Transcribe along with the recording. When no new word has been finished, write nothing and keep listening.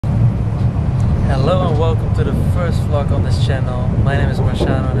Hello and welcome to the first vlog on this channel. My name is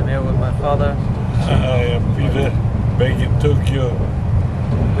Marciano and I'm here with my father. I am Peter, back in Tokyo.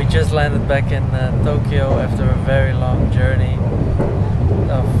 We just landed back in Tokyo after a very long journey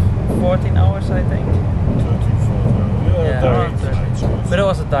of 14 hours, I think. 34, Yeah, around 30. But it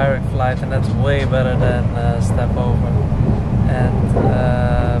was a direct flight and that's way better than step over. And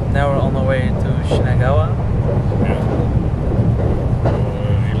now we're on our way to Shinagawa. Yeah.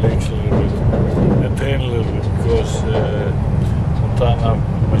 Relax a little bit and train a little bit because Montana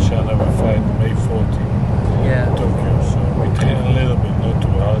Marciano will fight May 14 in Tokyo. So we train a little bit, not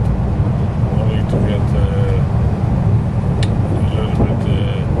too hard, only to get a little bit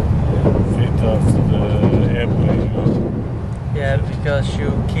fit after the airplane. You know? Yeah, because you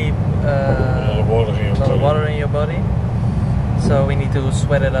keep a lot of water in your body. So we need to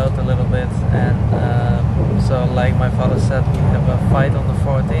sweat it out a little bit, and so like my father said, we have a fight on the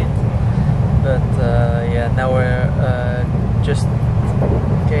 14th. But yeah, now we're just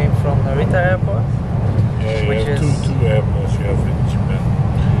came from Narita Airport. Yeah, which is two airports you have in Japan.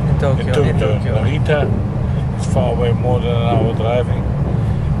 In Tokyo. Narita is far away, more than an hour driving,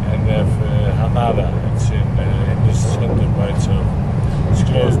 and we have Hanada. It's in the center by itself. It's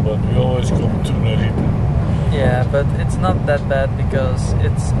close, but we always come to Narita. Yeah, but it's not that bad because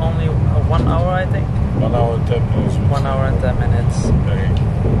it's only 1 hour, I think. 1 hour and 10 minutes. 1 hour and 10 minutes.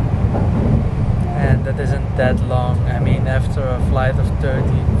 And that isn't that long. I mean, after a flight of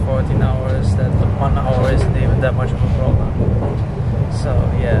 14 hours, that 1 hour isn't even that much of a problem. So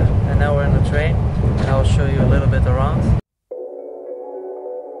yeah, and now we're in the train, and I'll show you a little bit around.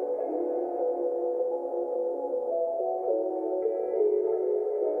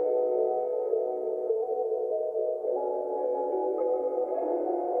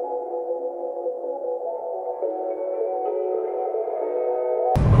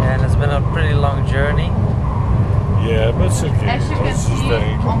 And it's been a pretty long journey. Yeah, but it's okay. As you can see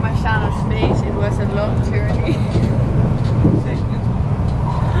on Marciano's face, it was a long journey.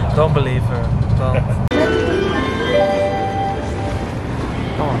 Don't believe her. Don't.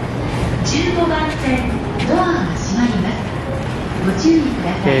 Come on.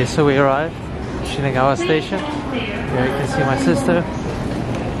 Okay, so we arrived at Shinagawa station. Here you can see my sister.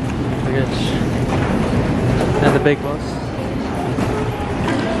 Luggage. And the big boss.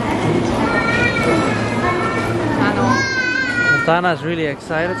 Montana is really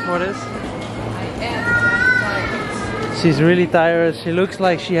excited for this. I am tired. She's really tired. She looks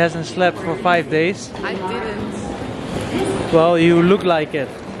like she hasn't slept for 5 days. I didn't. Well, you look like it.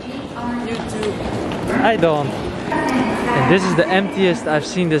 You too. I don't. And this is the emptiest I've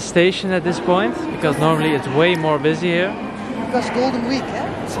seen this station at this point, because normally it's way more busy here. Because Golden Week,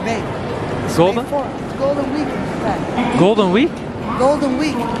 eh? It's May. It's Golden? May 4th. It's Golden Week in Japan. Golden Week? Golden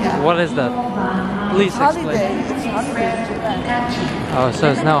Week, yeah. What is that? Please explain. Holiday. It's holiday in Japan. Oh,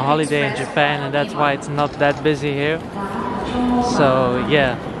 so it's now holiday in Japan and that's why it's not that busy here. So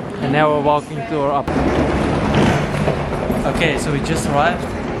yeah, and now we're walking to our up. Okay, so we just arrived.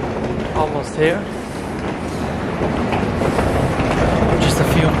 Almost here. Just a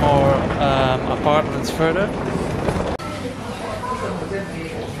few more apartments further.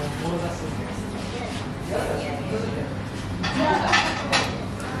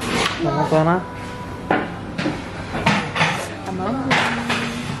 Montana? I'm hungry.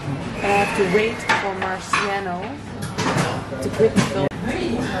 I have to wait for Marciano to quit the film.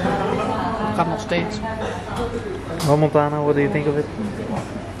 Gaat nog steeds. Well, Montana, what do you think of it?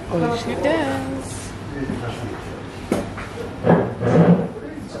 Oh, she does.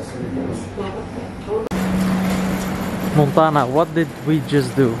 Montana, what did we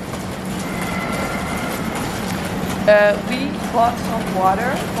just do? We bought some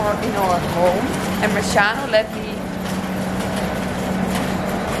water in our home, and Marciano let me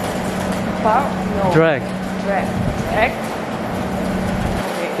Drag. Okay.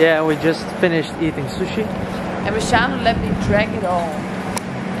 Yeah, we just finished eating sushi. And Marciano let me drag it all.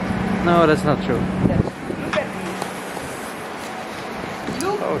 No, that's not true. Yes. Look at me.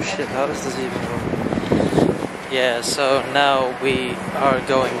 Look. Oh shit, how does this even work? Yeah, so now we are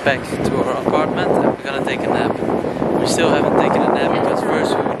going back to our apartment and we're gonna take a nap. We still haven't taken a nap because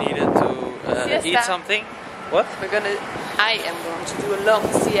first we needed to eat something. What? I am going to do a long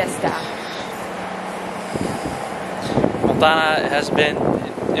siesta. Montana has been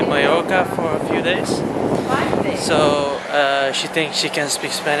in Mallorca for a few days. 5 days. So she thinks she can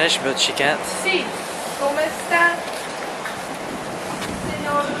speak Spanish, but she can't. Sí. ¿Cómo está?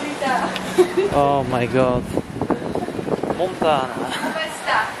 Señorita. Oh my god. Montana. ¿Cómo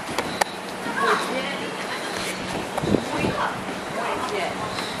está? Muy bien. Muy bien.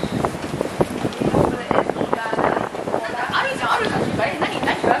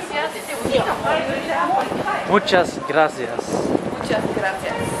 Muchas gracias. Muchas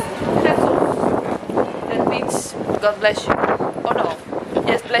gracias. That means God bless you. Oh no.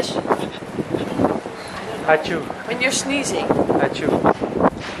 Yes, bless you. Achoo. When you're sneezing, Achoo.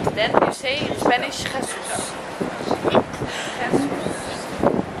 then you say in Spanish Jesus.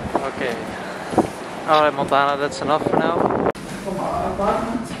 Okay. Alright Montana, that's enough for now.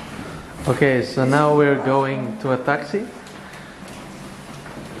 Okay, so now we're going to a taxi.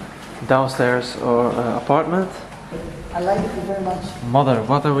 Downstairs or apartment. I like it very much. Mother,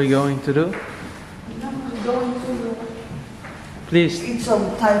 what are we going to do? We're going to Please. eat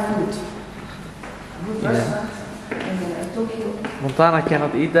some Thai food. Good Yeah. restaurant in Tokyo. Montana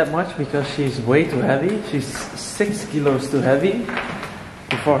cannot eat that much because she's way too heavy. She's 6 kilos too heavy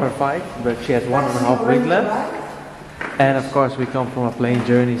before her fight, but she has 1.5 weeks left. And of course we come from a plane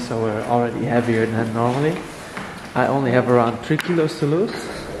journey, so we're already heavier than normally. I only have around 3 kilos to lose.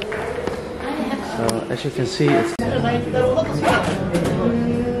 So as you can see, it's...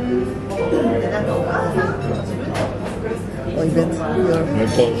 Oh, je bent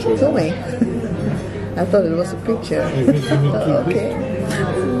hier filming. I thought it was a picture. Okay.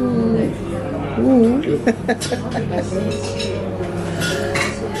 Ooh.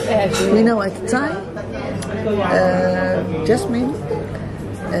 We know at the time, Jasmine,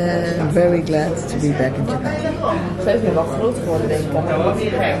 very glad to be back in Japan.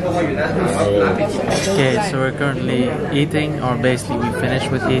 Okay, so we're currently eating, or basically we finished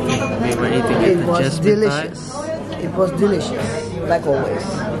with eating. We were eating at the was Jasmine delicious. It was delicious, like always.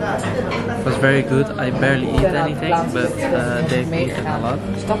 It was very good. I barely eat anything, but they've eaten a lot.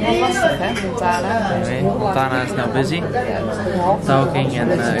 Anyway, Montana is now busy talking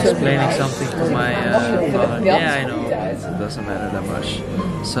and explaining something to my father. Yeah, I know, it doesn't matter that much.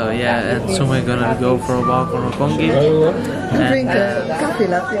 So yeah, and soon we're gonna go for a walk on Roppongi. Drink a coffee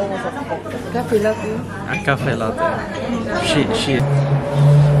latte. Coffee latte. A cafe latte. Shit.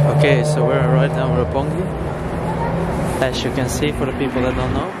 Okay, so we're right now in Roppongi. As you can see, for the people that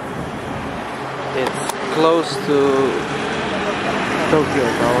don't know, it's close to Tokyo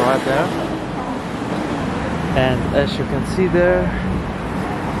Tower right there. And as you can see there,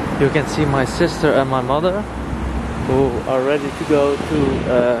 you can see my sister and my mother, who are ready to go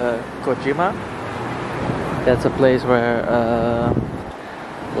to Kojima. That's a place where,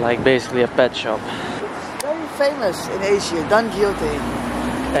 like basically a pet shop. It's very famous in Asia, Don Quixote.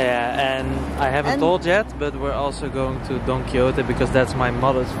 Yeah, and I haven't told yet, but we're also going to Don Quixote because that's my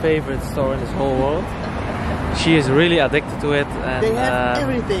mother's favorite store in this whole world. She is really addicted to it, and They have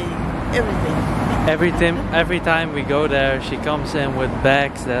everything. every time we go there, she comes in with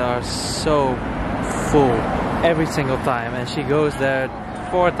bags that are so full every single time, and she goes there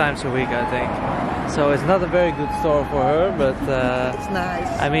 4 times a week, I think. So it's not a very good store for her, but It's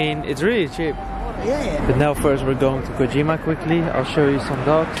nice. I mean, it's really cheap. Yeah. But now first we're going to Kojima quickly. I'll show you some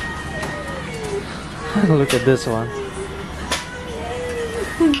dogs. Look at this one.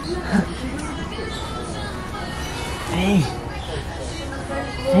 Hey.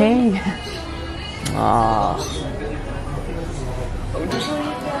 Hey. Ah.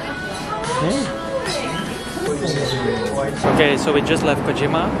 Hey. Okay, so we just left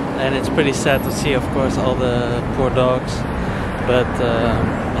Kojima, and it's pretty sad to see, of course, all the poor dogs. But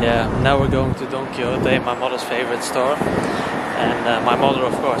yeah, now we're going to Don Quixote, my mother's favorite store. And my mother,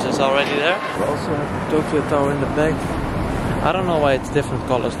 of course, is already there. We also have Tokyo Tower in the back. I don't know why it's different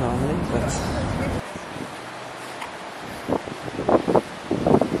colors normally, but...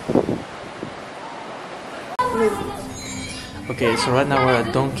 Okay, so right now we're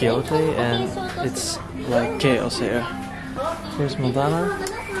at Don Quixote and it's like chaos here. Here's Montana.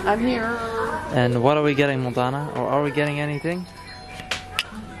 I'm here. And what are we getting, Montana? Or are we getting anything?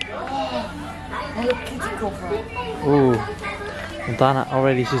 Hello Kitty cover. Ooh. Montana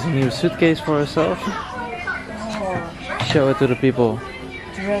already sees a new suitcase for herself. Show it to the people.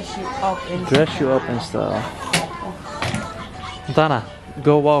 Dress you up in Dress you up in style. Montana,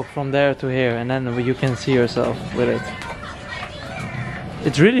 go walk from there to here and then you can see yourself with it.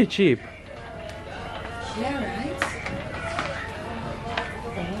 It's really cheap. Yeah, right?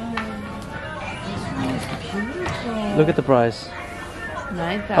 Look at the price.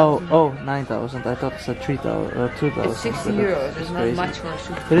 9,000. Oh, 9,000. I thought it said 3,000, 2,000. It's 60 euros. It's not crazy. much for a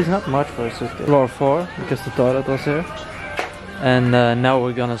suitcase. It is not much for a suitcase. Floor 4, because the toilet was here. And now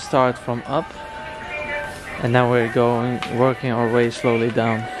we're gonna start from up. And now we're working our way slowly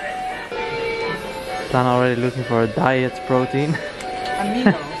down. Tana already looking for a diet protein.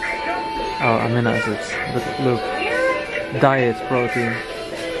 Amino. Oh, amino acids. But look, diet protein.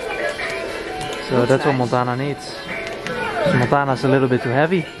 So that's what Montana needs. So Montana's a little bit too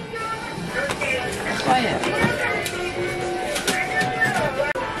heavy. Oh yeah.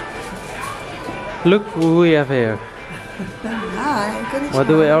 Look who we have here. Hi, konnichiwa. What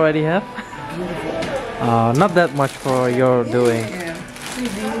do we already have? Not that much for your doing. Yeah.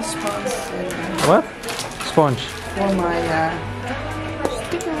 3D sponge. What? Sponge. For my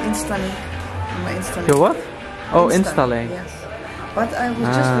installing. My installing. Your what? Oh, installing. Yes. But I was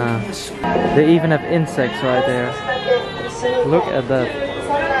just looking this. They even have insects right there. Look at that.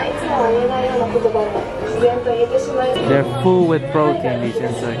 They're full with protein, these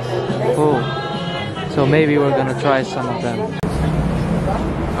insects. Full. So maybe we're gonna try some of them.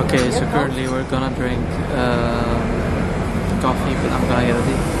 Okay, so currently we're gonna drink coffee, but I'm gonna get a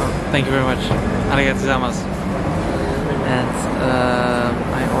tea. Oh, thank you very much. Arigatou gozaimasu. And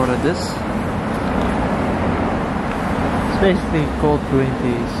I ordered this. It's basically cold green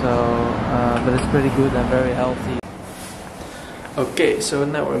tea, so but it's pretty good and very healthy. Okay, so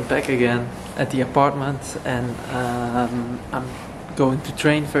now we're back again at the apartment, and I'm going to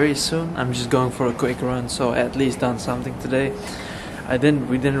train very soon. I'm just going for a quick run, so I at least done something today.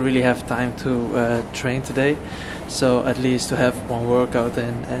 We didn't really have time to train today, so at least to have one workout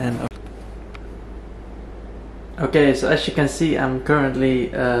in. And okay, so as you can see, I'm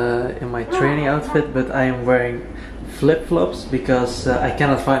currently in my training outfit, but I am wearing flip-flops because I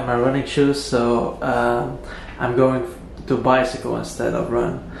cannot find my running shoes, so I'm going to bicycle instead of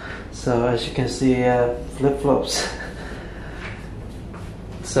run. So as you can see, flip-flops.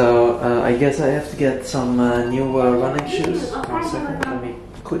 So I guess I have to get some new running shoes. 1 second, let me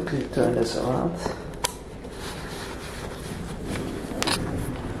quickly turn this around.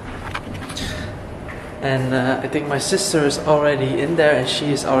 And I think my sister is already in there and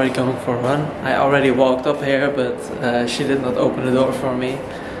she is already going for a run. I already walked up here, but she did not open the door for me.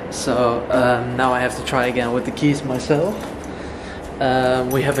 So now I have to try again with the keys myself.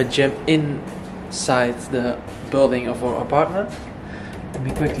 We have a gym inside the building of our apartment. Let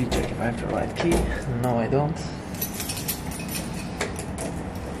me quickly check if I have the right key. No, I don't.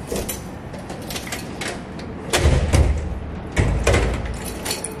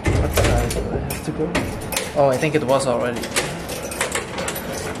 What side do I have to go? Oh, I think it was already.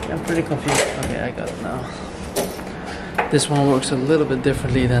 I'm pretty confused. Okay, I got it now. This one works a little bit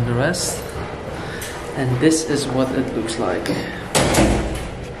differently than the rest. And this is what it looks like.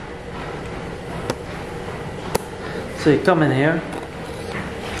 So you come in here.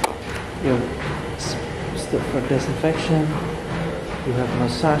 You stuff for disinfection. You have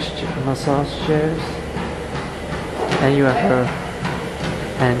massage chairs, and you have her.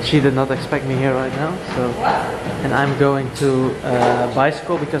 And she did not expect me here right now. So, and I'm going to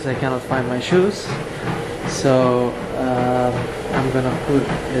bicycle because I cannot find my shoes. So I'm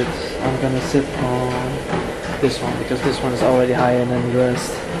gonna sit on this one because this one is already higher than the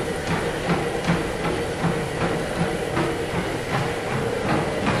rest.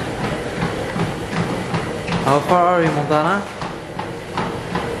 How far are you, Montana?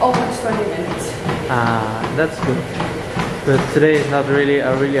 Almost 20 minutes. That's good. But today is not really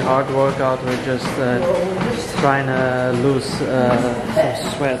a really hard workout. We're just trying to lose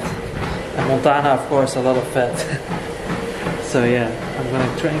some sweat. And Montana, of course, a lot of fat. So yeah, I'm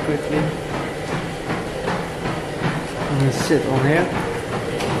gonna train quickly. I'm gonna sit on here.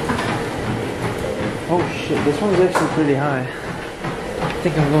 Oh shit, this one's actually pretty high. I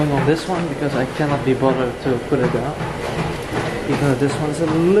think I'm going on this one because I cannot be bothered to put it down. Even though this one's a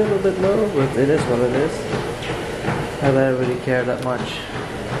little bit low, but it is what it is. I don't really care that much.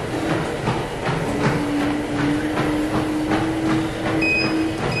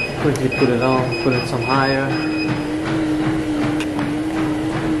 Quickly put it on, put it some higher.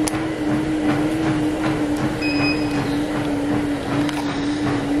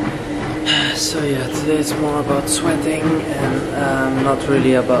 So yeah, today it's more about sweating and not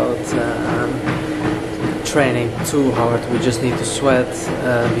really about training too hard. We just need to sweat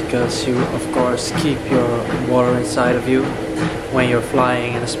because you of course keep your water inside of you when you're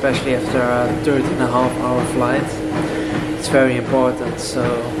flying, and especially after a 13.5-hour flight. It's very important, so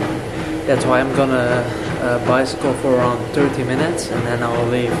that's why I'm gonna bicycle for around 30 minutes and then I will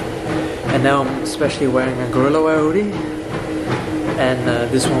leave. And now I'm especially wearing a gorilla wear hoodie, and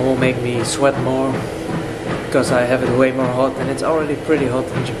this one will make me sweat more because I have it way more hot, and it's already pretty hot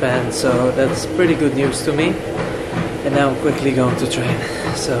in Japan, so that's pretty good news to me. And now I'm quickly going to train,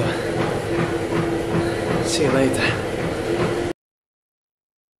 so see you later.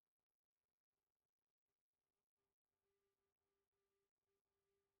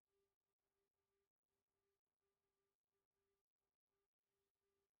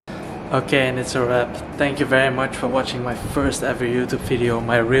 Okay, and it's a wrap. Thank you very much for watching my first ever YouTube video,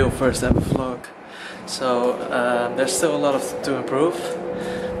 my real first ever vlog. So there's still a lot to improve,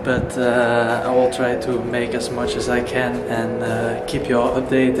 but I will try to make as much as I can and keep you all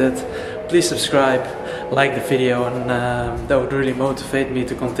updated. Please subscribe, like the video, and that would really motivate me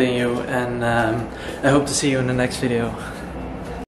to continue, and I hope to see you in the next video.